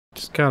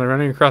Just kind of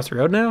running across the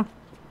road now.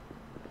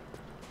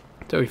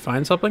 Did we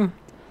find something?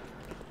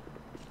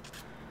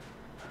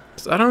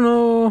 'Cause I don't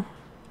know.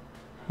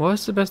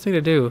 What's the best thing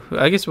to do?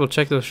 I guess we'll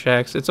check those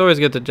shacks. It's always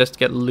good to just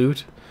get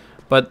loot,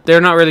 but they're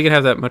not really gonna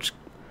have that much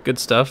good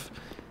stuff.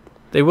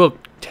 They will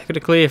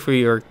technically if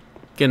we are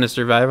gonna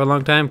survive a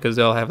long time, because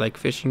they'll have like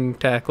fishing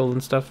tackle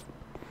and stuff.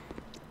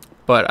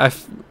 But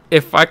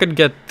if I could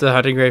get the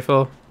hunting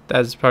rifle,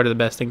 that's probably the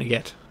best thing to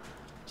get.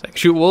 So I can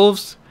shoot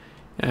wolves,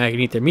 and I can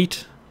eat their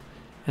meat,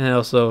 and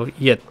also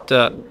get.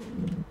 Oh,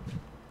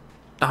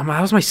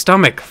 that was my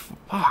stomach.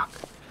 Fuck.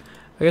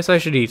 I guess I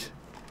should eat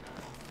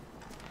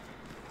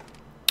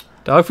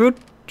dog food.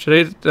 Should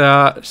I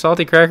eat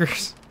salty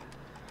crackers?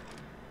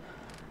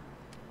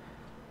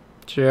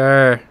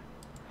 Sure.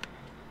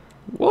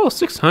 Whoa,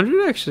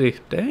 600 actually.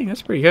 Dang,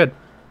 that's pretty good.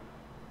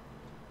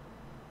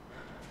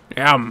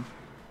 Yum.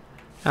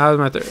 That was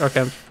my third.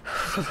 Okay.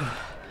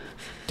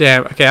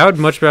 Damn. Okay, I would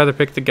much rather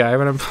pick the guy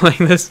when I'm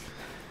playing this.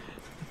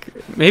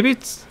 Maybe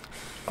it's.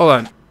 Hold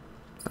on.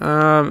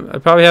 I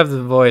probably have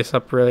the voice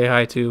up really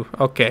high too.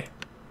 Okay.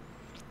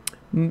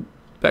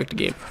 Back to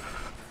game.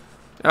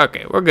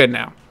 Okay, we're good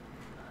now.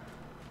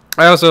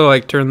 I also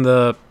like turned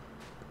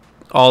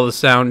all the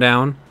sound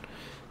down,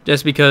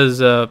 just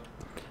because I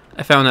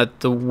found that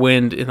the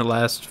wind in the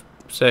last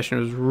session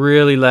was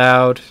really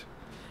loud,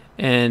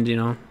 and you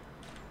know.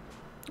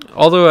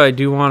 Although I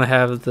do want to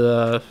have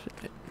the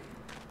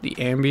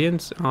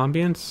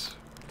ambience,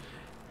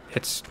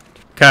 it's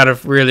kind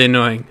of really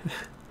annoying.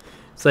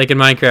 It's like in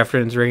Minecraft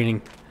when it's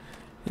raining.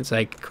 It's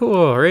like,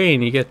 cool,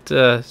 rain, you get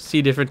to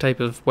see different type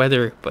of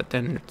weather, but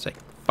then it's like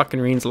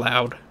fucking rain's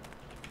loud.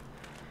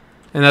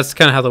 And that's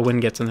kind of how the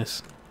wind gets in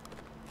this.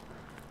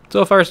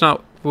 So far it's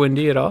not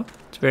windy at all.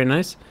 It's very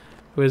nice.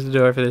 Where's the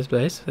door for this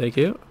place? Thank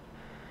you.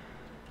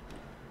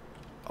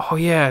 Oh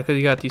yeah, because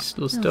you got these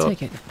little stoves.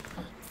 Take it.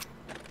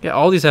 Yeah,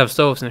 all these have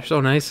stoves and they're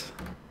so nice.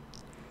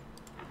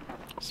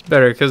 It's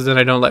better because then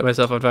I don't light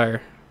myself on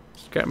fire.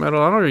 Scrap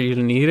metal, I don't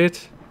really need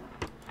it.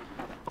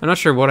 I'm not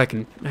sure what I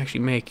can actually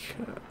make.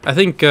 I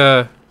think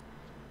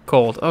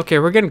cold. Okay,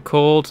 we're getting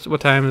cold.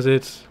 What time is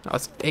it? Oh,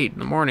 it's 8 in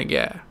the morning,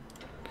 yeah.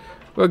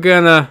 We're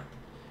gonna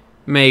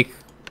make...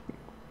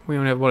 We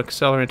only have one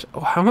accelerant.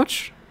 Oh, how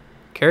much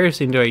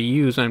kerosene do I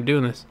use when I'm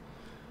doing this?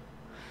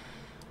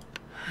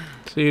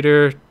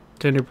 Cedar,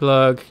 tinder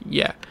plug,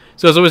 yeah.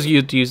 So it's always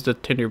good to use the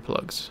tinder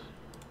plugs.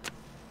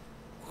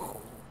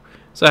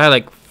 So I had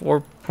like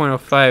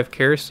 4.05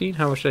 kerosene.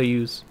 How much did I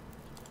use?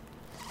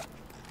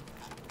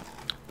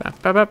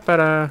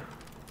 Ba-ba-ba-ba-da.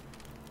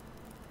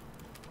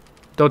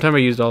 Don't tell me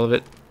I used all of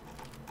it.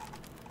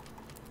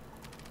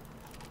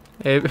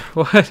 Hey,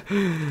 what?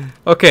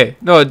 Okay,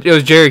 no, it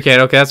was jerry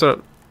can. Okay, that's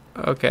what.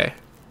 Okay.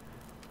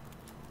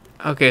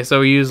 Okay, so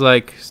we use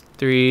like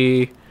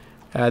 3.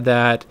 Add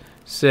that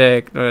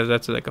 6. No,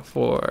 that's like a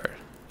 4.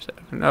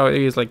 7. No, we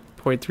use like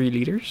 0.3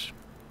 liters.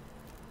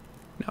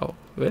 No,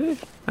 really?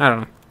 I don't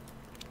know.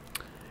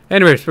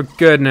 Anyways, we're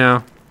good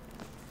now.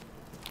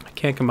 I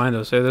can't combine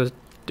those. Are those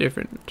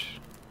different?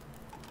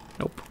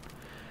 Nope.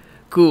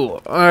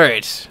 Cool. All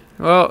right.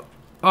 Well,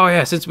 oh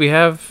yeah. Since we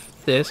have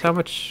this, how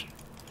much?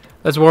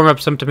 Let's warm up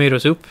some tomato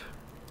soup.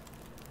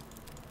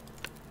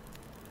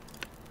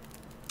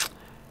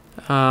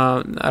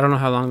 I don't know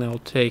how long that'll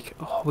take.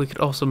 Oh, we could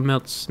also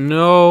melt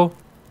snow.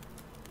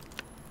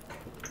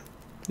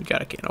 You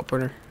got a can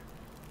opener.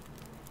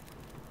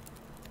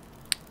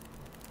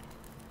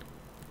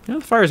 You know,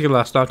 the fire's gonna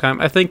last a long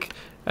time. I think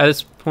at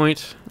this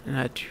point,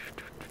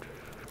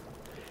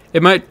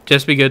 it might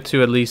just be good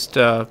to at least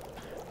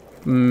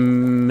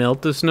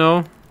melt the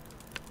snow.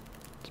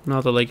 It's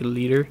melt it like a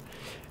liter.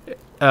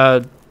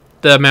 The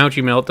amount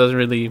you melt doesn't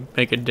really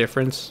make a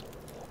difference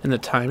in the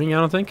timing,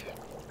 I don't think.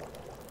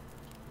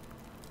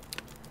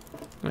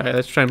 Alright,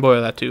 let's try and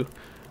boil that too.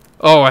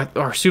 Oh,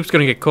 our soup's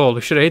gonna get cold.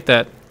 We should have ate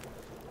that.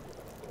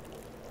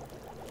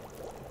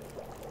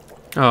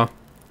 Oh.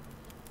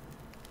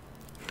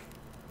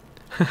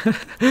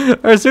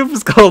 Our soup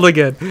is cold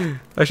again.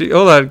 Actually,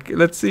 hold on.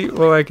 Let's see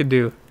what I can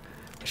do.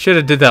 I should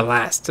have did that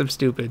last. I'm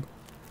stupid.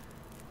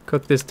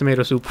 Cook this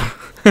tomato soup.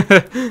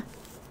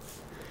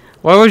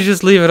 Why would you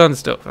just leave it on the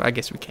stove? I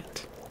guess we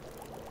can't.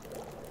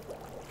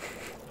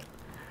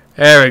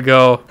 There we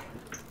go.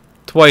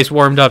 Twice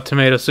warmed up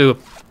tomato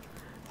soup.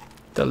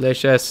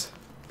 Delicious.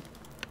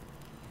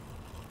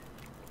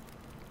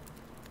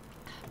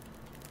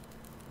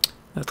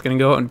 That's gonna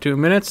go in 2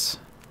 minutes.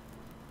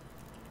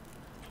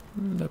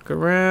 Look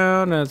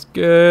around, that's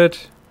good.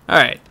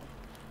 Alright.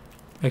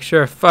 Make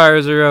sure our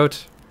fires are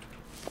out.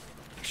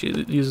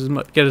 Actually,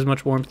 get as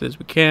much warmth as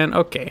we can.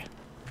 Okay.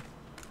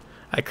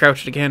 I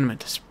crouched again, meant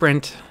to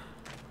sprint.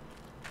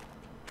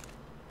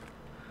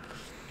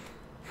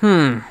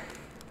 Oh,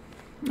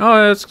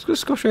 let's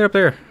go straight up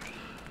there.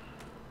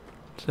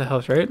 To the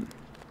house, right?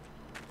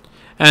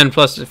 And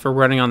plus, if we're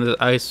running on the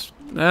ice,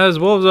 there's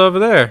wolves over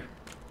there.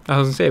 I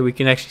was gonna say, we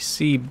can actually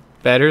see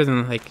better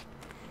than, like,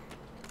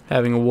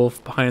 having a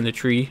wolf behind the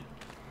tree.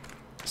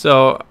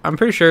 So, I'm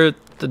pretty sure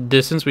the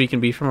distance we can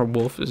be from a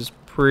wolf is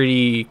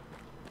pretty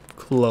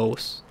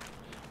close.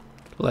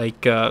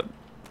 Like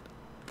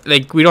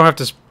we don't have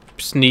to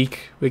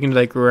sneak. We can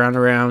like run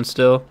around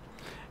still,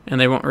 and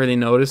they won't really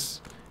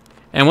notice.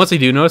 And once they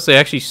do notice, they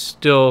actually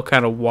still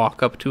kind of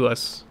walk up to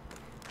us.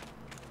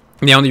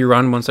 And they only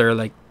run once they're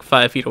like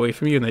 5 feet away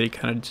from you, and they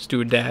kind of just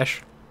do a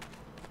dash.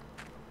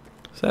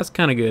 So that's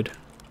kind of good.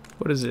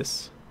 What is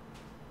this?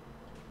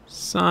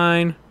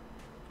 Sign.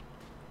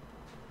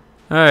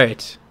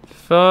 Alright.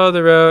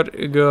 Further out,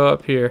 go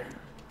up here.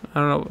 I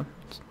don't know.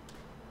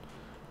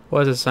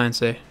 What does the sign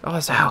say? Oh,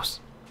 it's a house.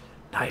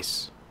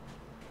 Nice.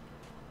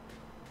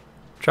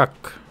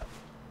 Truck.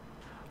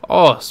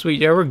 Oh,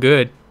 sweet. Yeah, we're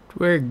good.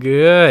 We're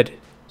good.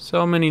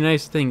 So many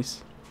nice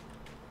things.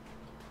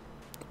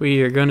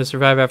 We are going to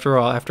survive after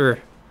all. After a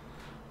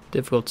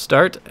difficult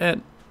start.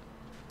 And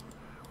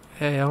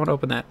hey, I want to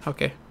open that.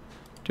 Okay.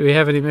 Do we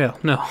have any mail?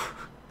 No.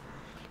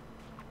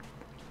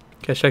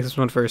 Okay, check this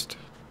one first.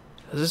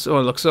 Does this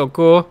one look so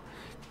cool?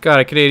 Got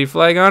a Canadian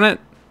flag on it.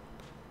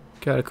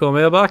 Got a cool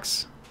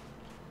mailbox.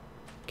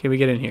 Can we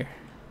get in here?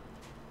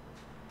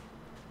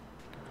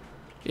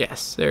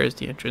 Yes, there is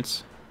the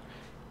entrance.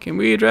 Can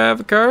we drive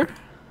a car?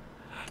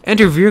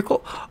 Enter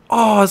vehicle.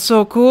 Oh, it's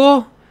so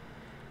cool.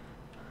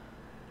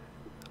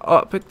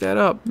 Oh, pick that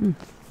up.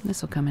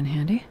 This will come in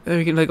handy. Then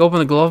we can like open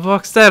the glove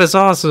box. That is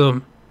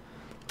awesome.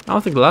 I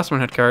don't think the last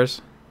one had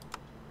cars.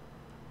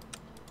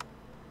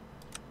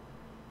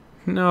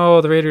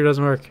 No, the radio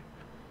doesn't work.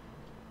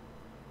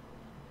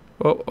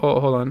 Oh,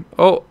 hold on.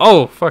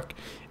 Oh, fuck.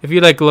 If you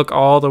like look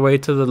all the way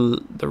to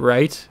the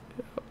right,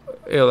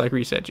 it'll like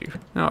reset you.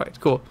 Alright,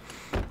 cool.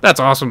 That's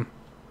awesome.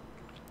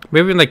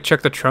 Maybe we can like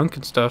check the trunk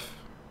and stuff.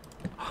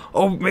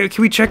 Oh, maybe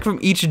can we check from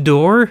each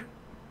door?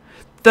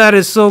 That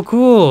is so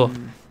cool.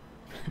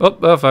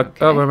 Oh, fuck.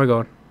 Okay. Oh, where am I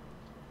going?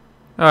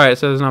 Alright,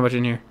 so there's not much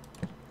in here.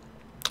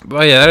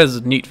 But yeah, that is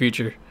a neat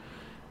feature.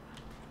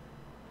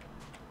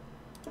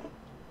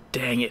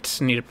 Dang it,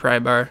 need a pry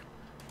bar.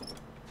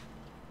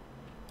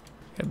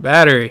 A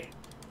battery.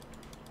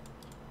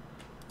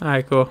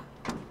 Alright, cool.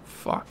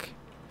 Fuck.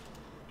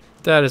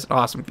 That is an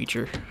awesome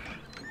feature.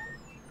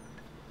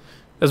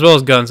 As well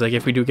as guns, like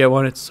if we do get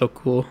one, it's so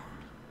cool.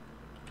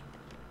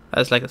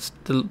 That's like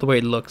the way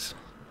it looks.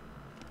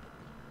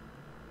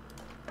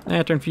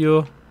 Lantern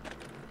fuel.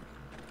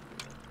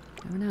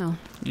 Never know.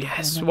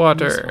 Yes,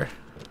 water.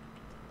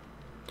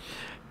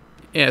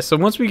 Yeah, so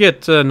once we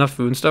get enough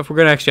food and stuff, we're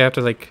gonna actually have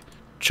to like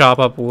chop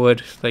up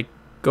wood, like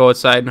go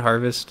outside and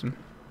harvest, and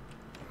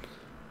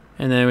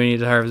then we need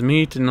to harvest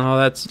meat and all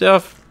that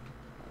stuff.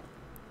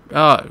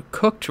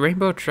 Cooked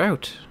rainbow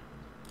trout.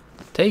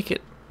 Take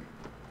it.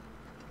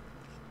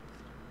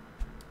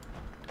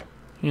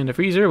 In the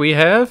freezer we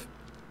have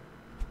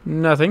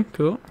nothing.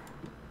 Cool.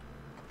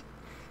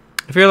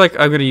 I feel like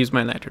I'm gonna use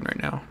my lantern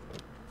right now,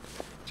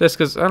 just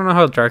because I don't know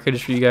how dark it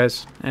is for you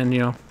guys, and you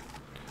know,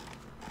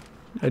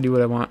 I do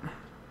what I want.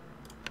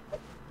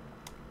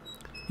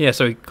 Yeah,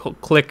 so we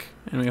click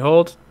and we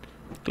hold.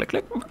 Click,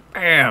 click.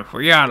 Bam!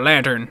 We got a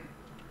lantern.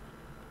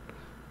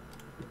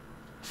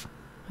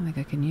 I think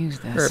I can use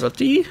this. Herbal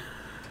tea.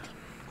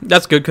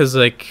 That's good because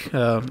like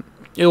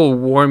it will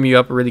warm you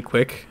up really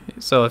quick.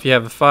 So if you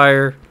have a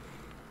fire,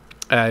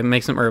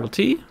 make some herbal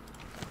tea,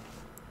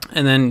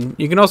 and then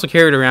you can also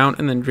carry it around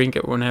and then drink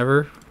it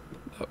whenever.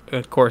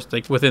 Of course,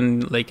 like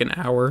within like an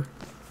hour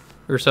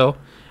or so,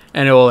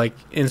 and it will like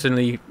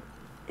instantly.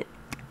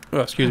 Oh,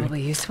 excuse me.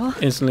 Probably useful.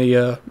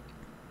 Instantly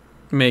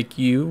make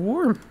you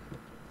warm.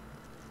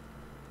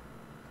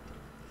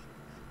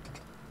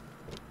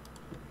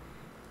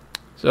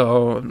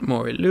 So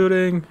more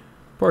looting,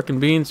 pork and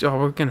beans. Oh,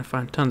 we're gonna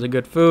find tons of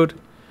good food.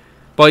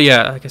 But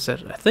yeah, like I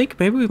said, I think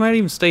maybe we might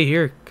even stay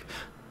here.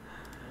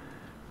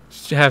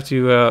 Just have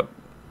to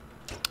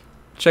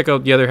check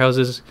out the other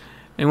houses,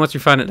 and once we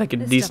find it like a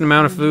decent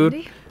amount of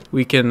food,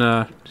 we can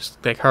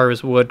just like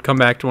harvest wood, come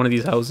back to one of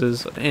these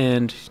houses,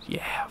 and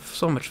yeah,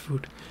 so much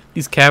food.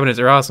 These cabinets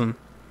are awesome.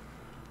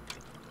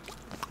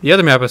 The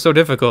other map is so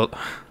difficult.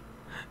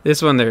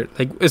 This one, there,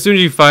 like as soon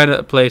as you find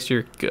a place,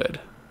 you're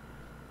good.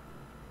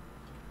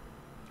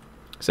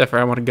 Except for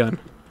I want a gun.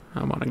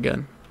 I want a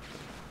gun.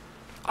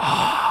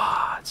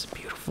 Ah, it's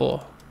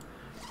beautiful.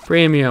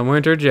 Premium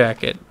winter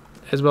jacket,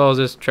 as well as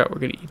this trout. We're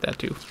gonna eat that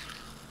too.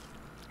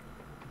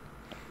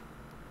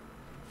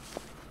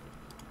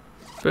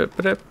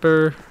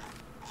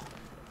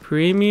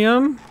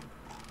 Premium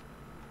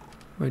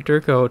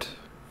winter coat.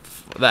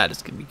 That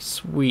is gonna be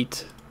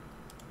sweet.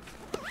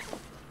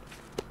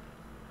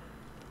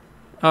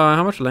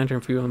 How much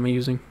lantern fuel am I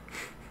using?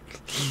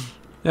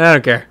 I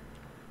don't care.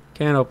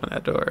 Can't open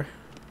that door.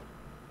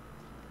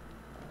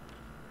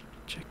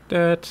 Check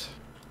that.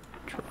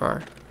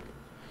 Drawer.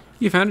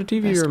 You found a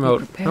TV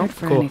remote. Oh,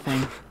 cool.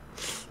 Anything.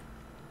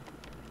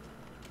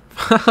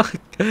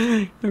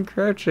 I'm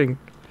crouching.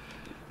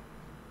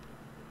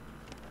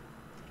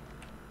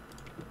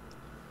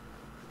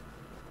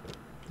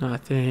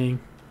 Nothing.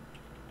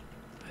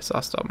 I saw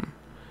something.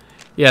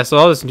 Yeah, so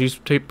all this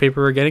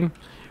newspaper we're getting,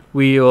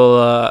 we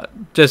will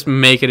just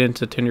make it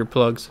into tinder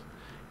plugs,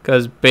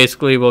 because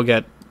basically we'll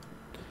get,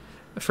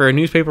 for a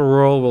newspaper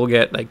roll, we'll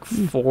get like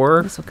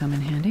 4 This will come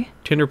in handy.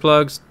 tinder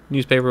plugs,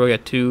 newspaper. We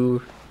got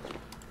 2.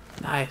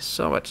 Nice,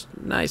 so much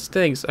nice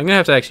things. I'm gonna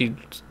have to actually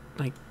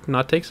like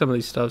not take some of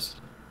these stuffs.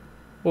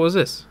 What was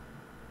this?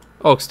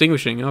 Oh,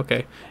 extinguishing.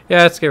 Okay,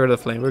 yeah, let's get rid of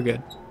the flame. We're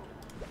good.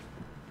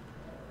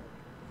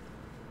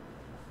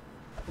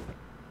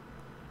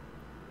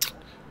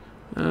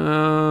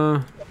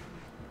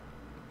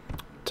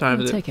 Time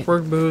I'll to take it.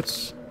 work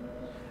boots.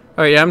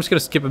 Alright, yeah, I'm just gonna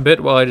skip a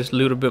bit while I just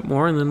loot a bit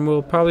more, and then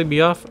we'll probably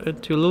be off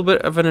into a little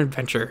bit of an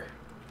adventure.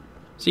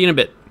 See you in a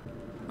bit.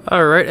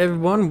 Alright,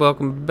 everyone,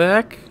 welcome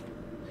back.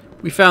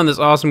 We found this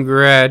awesome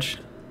garage.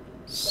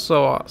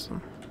 So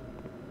awesome.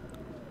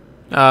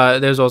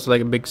 There's also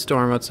like a big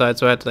storm outside,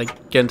 so I had to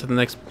like get into the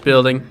next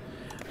building.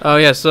 Oh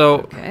yeah,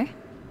 so Okay.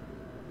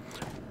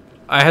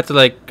 I had to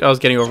like I was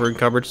getting over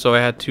encumbered, so I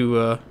had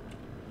to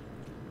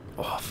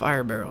oh,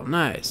 fire barrel,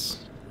 nice.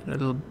 And a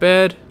little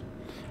bed.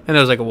 And there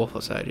was like a wolf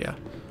outside, yeah.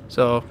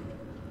 So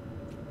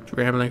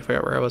rambling, I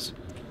forgot where I was.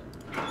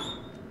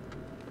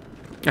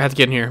 I had to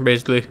get in here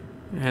basically.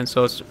 And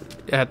so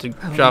I had to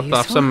drop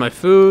off some of my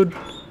food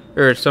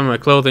or some of my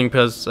clothing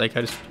because like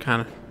I just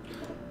kinda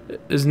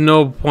there's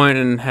no point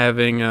in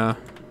having a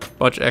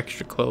bunch of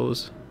extra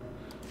clothes.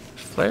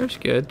 Flare's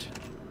good.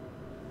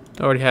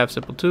 Already have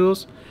simple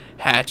tools.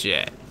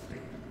 Hatchet.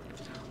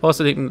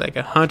 Also thinking like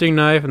a hunting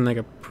knife and like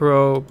a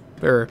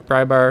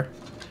pry bar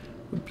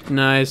would be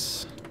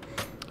nice.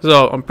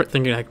 So I'm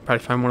thinking I could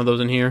probably find one of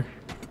those in here.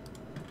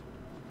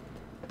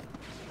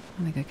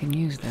 I think I can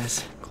use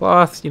this.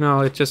 Cloth, you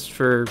know, it's just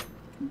for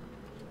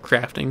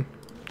crafting.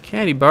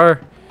 Candy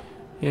bar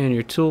in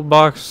your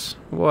toolbox.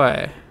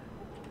 Why?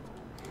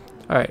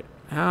 Alright,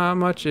 how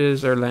much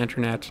is our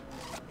lantern at?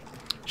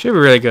 Should be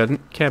really good.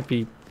 Can't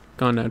be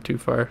gone down too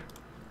far.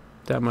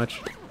 That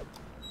much.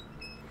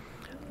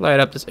 Light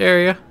up this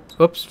area.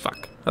 Oops,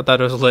 fuck. I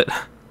thought it was lit.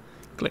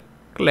 Click,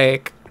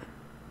 click.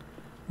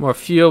 More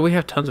fuel. We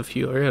have tons of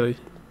fuel, really.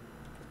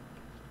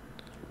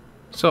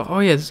 So, oh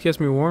yeah, this gets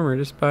me warmer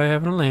just by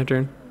having a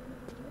lantern.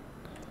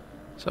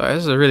 So,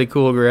 this is a really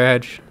cool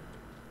garage.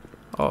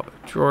 Oh,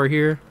 drawer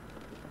here.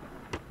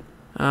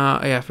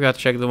 Yeah, I forgot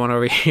to check the one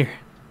over here.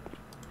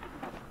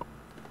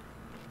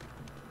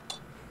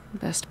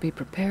 Best be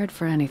prepared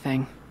for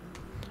anything.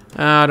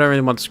 I don't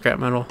really want the scrap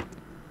metal.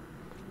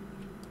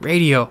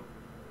 Radio.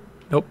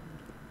 Nope.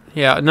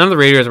 Yeah, none of the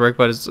radios work,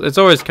 but it's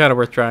always kind of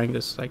worth trying.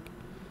 Just like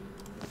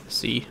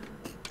see.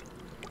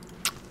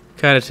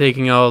 Kind of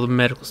taking all the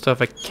medical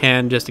stuff I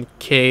can just in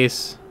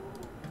case.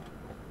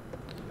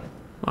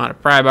 On a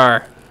pry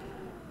bar.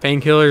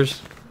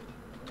 Painkillers.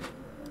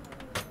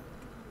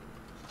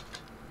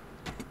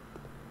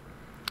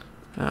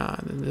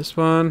 Then this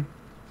one.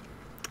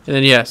 And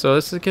then yeah, so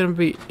this is gonna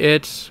be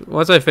it.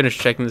 Once I finish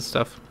checking this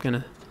stuff, I'm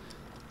gonna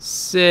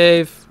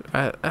save.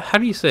 How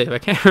do you save? I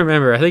can't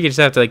remember. I think you just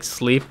have to like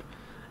sleep,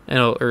 and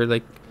or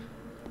like,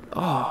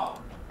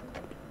 oh,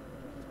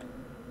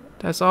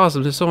 that's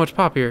awesome. There's so much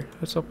pop here.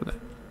 Let's open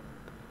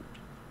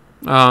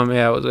that.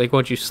 Yeah, it was like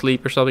once you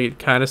sleep or something, it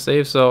kind of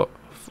saves. So,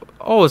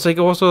 oh, it's like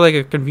also like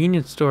a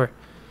convenience store.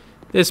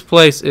 This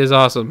place is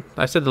awesome.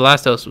 I said the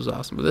last house was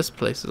awesome, but this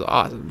place is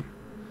awesome.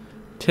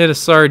 Tin of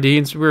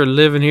sardines. We're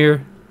living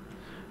here.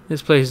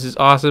 This place is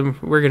awesome.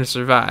 We're gonna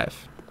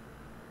survive.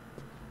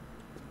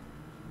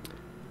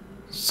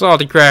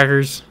 Salty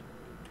crackers.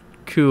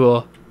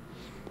 Cool.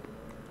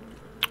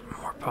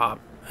 More pop.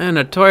 And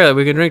a toilet.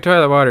 We can drink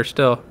toilet water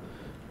still.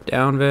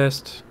 Down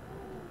vest.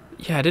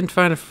 Yeah, I didn't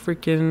find a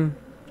freaking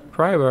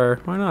pry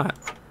bar. Why not?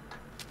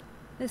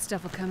 This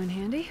stuff will come in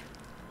handy.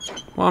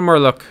 One more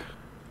look.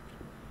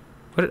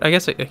 What? I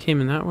guess I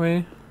came in that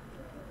way.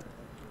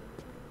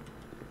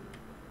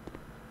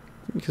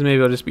 Because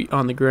maybe I'll just be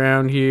on the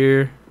ground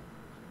here.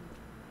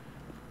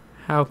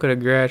 How could a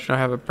garage not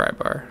have a pry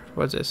bar?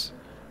 What's this?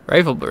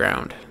 Rifle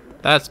round.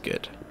 That's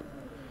good.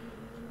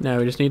 Now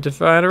we just need to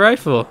find a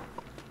rifle.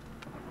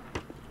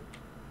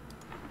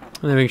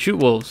 And then we can shoot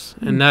wolves.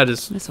 And that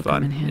is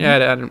fun. Yeah,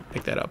 I didn't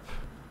pick that up.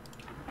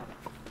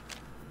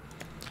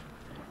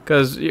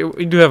 Because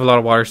we do have a lot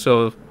of water,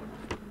 so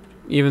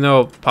even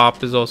though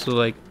pop is also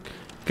like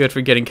good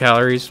for getting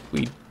calories,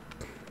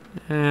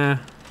 I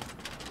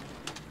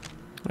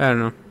don't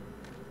know.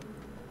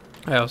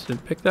 I also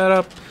didn't pick that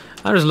up.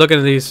 I'm just looking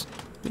at these,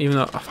 even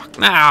though, oh fuck,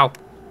 now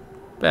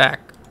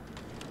back.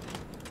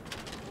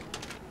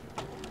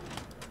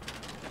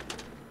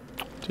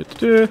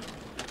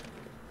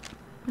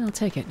 I'll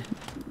take it.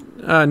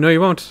 No,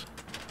 you won't.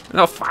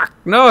 No, fuck,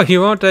 no,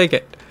 you won't take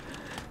it.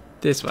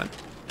 This one.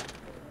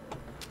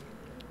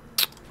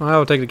 Well, I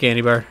will take the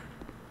candy bar.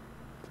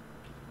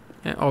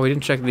 And, oh, we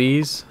didn't check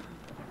these.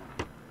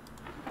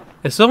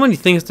 There's so many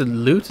things to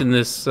loot in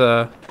this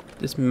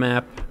this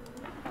map.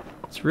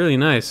 It's really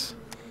nice.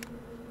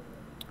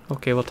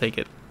 Okay, we'll take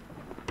it.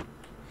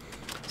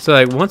 So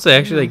like once I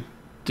actually like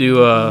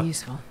do a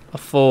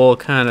full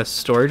kind of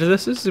story to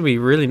this is gonna be a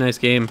really nice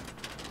game.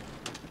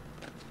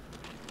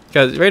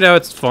 Because right now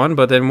it's fun,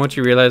 but then once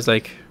you realize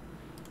like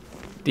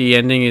the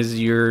ending is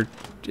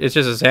it's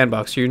just a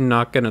sandbox. You're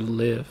not gonna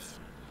live.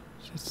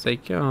 It's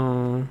like,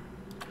 oh,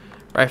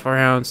 rifle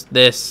rounds.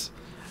 This.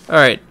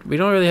 Alright, we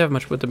don't really have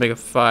much wood to make a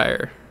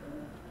fire.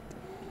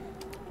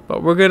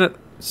 But we're gonna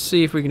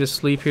see if we can just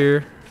sleep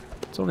here.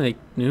 It's only like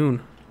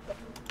noon.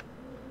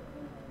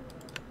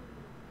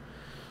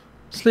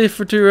 Sleep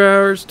for 2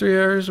 hours, 3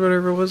 hours,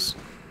 whatever it was.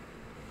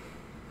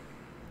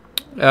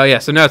 Oh yeah,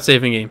 so now it's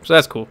saving game, so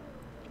that's cool.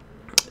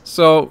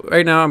 So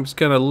right now I'm just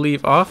gonna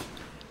leave off,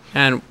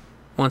 and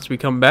once we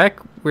come back,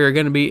 we're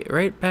gonna be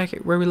right back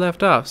at where we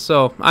left off.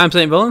 So I'm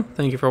SaintVillain.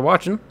 Thank you for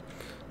watching.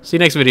 See you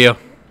next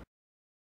video.